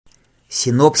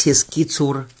Синопсис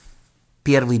Кицур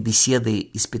первой беседы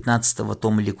из 15-го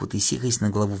тома Сихи на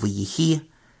главу Вайехи.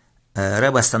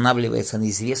 Ребе останавливается на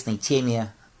известной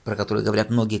теме, про которую говорят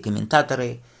многие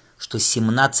комментаторы, что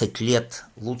 17 лет,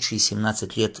 лучшие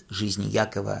 17 лет жизни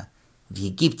Якова в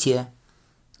Египте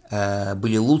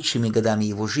были лучшими годами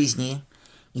его жизни.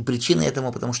 И причина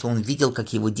этому, потому что он видел,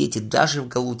 как его дети даже в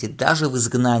галуте, даже в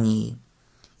изгнании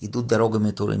идут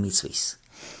дорогами Торы Мицвейс.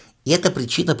 И это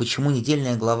причина, почему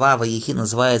недельная глава Вайехи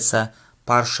называется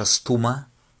Парша Стума,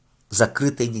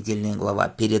 закрытая недельная глава.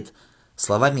 Перед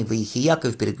словами Вайехи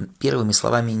Яков, перед первыми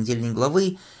словами недельной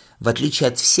главы, в отличие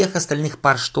от всех остальных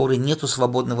парш Торы, нету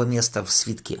свободного места в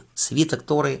свитке. Свиток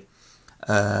Торы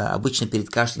обычно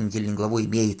перед каждой недельной главой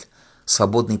имеет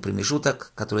свободный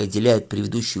промежуток, который отделяет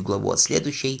предыдущую главу от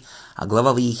следующей, а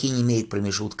глава Вайехи не имеет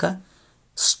промежутка.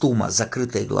 Стума,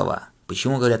 закрытая глава.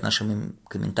 Почему, говорят наши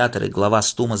комментаторы, глава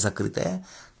Стума закрытая?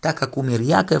 Так как умер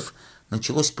Яков,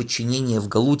 началось подчинение в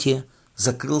галуте,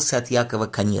 закрылся от Якова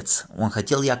конец. Он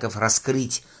хотел, Яков,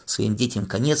 раскрыть своим детям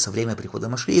конец во время прихода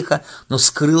Машиаха, но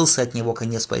скрылся от него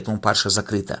конец, поэтому парша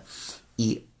закрыта.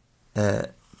 И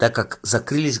так как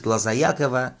закрылись глаза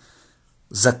Якова,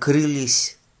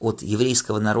 закрылись от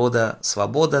еврейского народа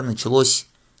свобода, началось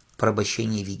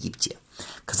порабощение в Египте.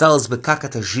 Казалось бы, как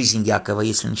это жизнь Якова,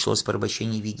 если началось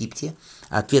порабощение в Египте?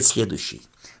 Ответ следующий,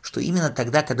 что именно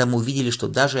тогда, когда мы увидели, что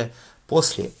даже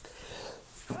после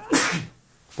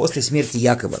смерти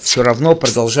Якова все равно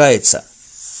продолжается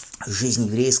жизнь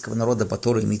еврейского народа по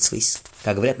Торе Мицвейс.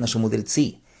 Как говорят наши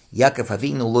мудрецы, Яков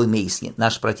Авейну лой мейс,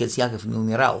 наш праотец Яков не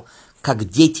умирал, как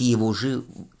дети его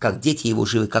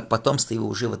живы, как потомство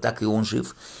его живо, так и он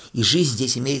жив. И жизнь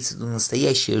здесь имеется в виду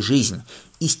настоящая жизнь,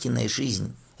 истинная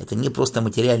жизнь. Это не просто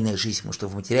материальная жизнь, потому что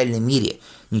в материальном мире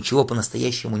ничего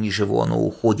по-настоящему не живо, оно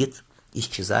уходит,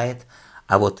 исчезает.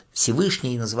 А вот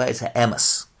Всевышний называется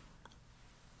Эмос.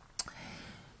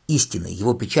 Истина,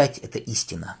 его печать – это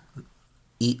истина.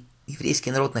 И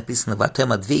еврейский народ написано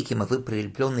 «Ватем адвейким», а вы,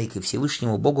 прилепленные ко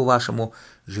Всевышнему Богу вашему,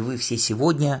 живы все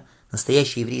сегодня.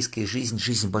 Настоящая еврейская жизнь,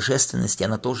 жизнь божественности,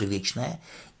 она тоже вечная.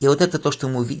 И вот это то, что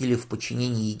мы увидели в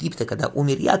подчинении Египта, когда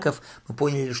умер Яков, мы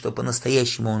поняли, что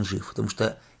по-настоящему он жив, потому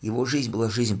что его жизнь была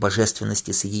жизнь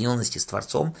божественности, соединенности с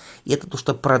Творцом, и это то,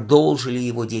 что продолжили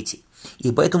его дети. И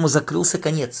поэтому закрылся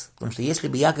конец, потому что если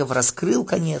бы Яков раскрыл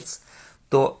конец,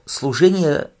 то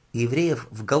служение евреев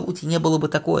в галуте не было бы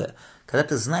такое. Когда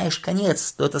ты знаешь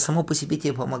конец, то это само по себе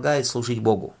тебе помогает служить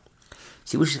Богу.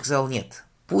 Всевышний сказал: нет,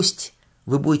 пусть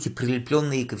вы будете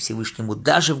прилепленные ко Всевышнему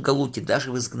даже в галуте,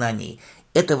 даже в изгнании.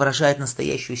 Это выражает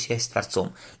настоящую связь с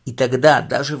Творцом. И тогда,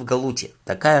 даже в галуте,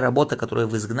 такая работа, которая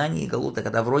в изгнании галута,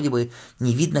 когда вроде бы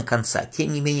не видно конца,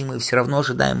 тем не менее мы все равно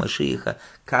ожидаем Машиаха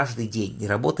каждый день и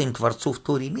работаем Творцу в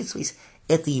Торе Мицвейс,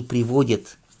 это и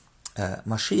приводит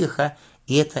Машиаха,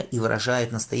 и это и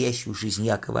выражает настоящую жизнь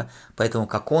Якова. Поэтому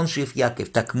как он жив, Яков,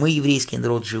 так мы, еврейский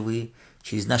народ, живы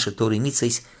через наши Торы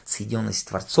Мицвейс, соединенность с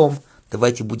Творцом.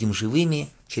 Давайте будем живыми,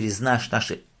 через наши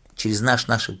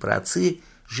праотцы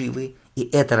живы. И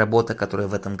эта работа, которая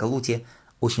в этом галуте,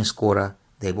 очень скоро,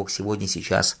 дай Бог, сегодня,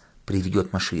 сейчас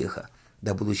приведет Машиаха.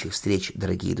 До будущих встреч,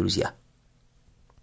 дорогие друзья.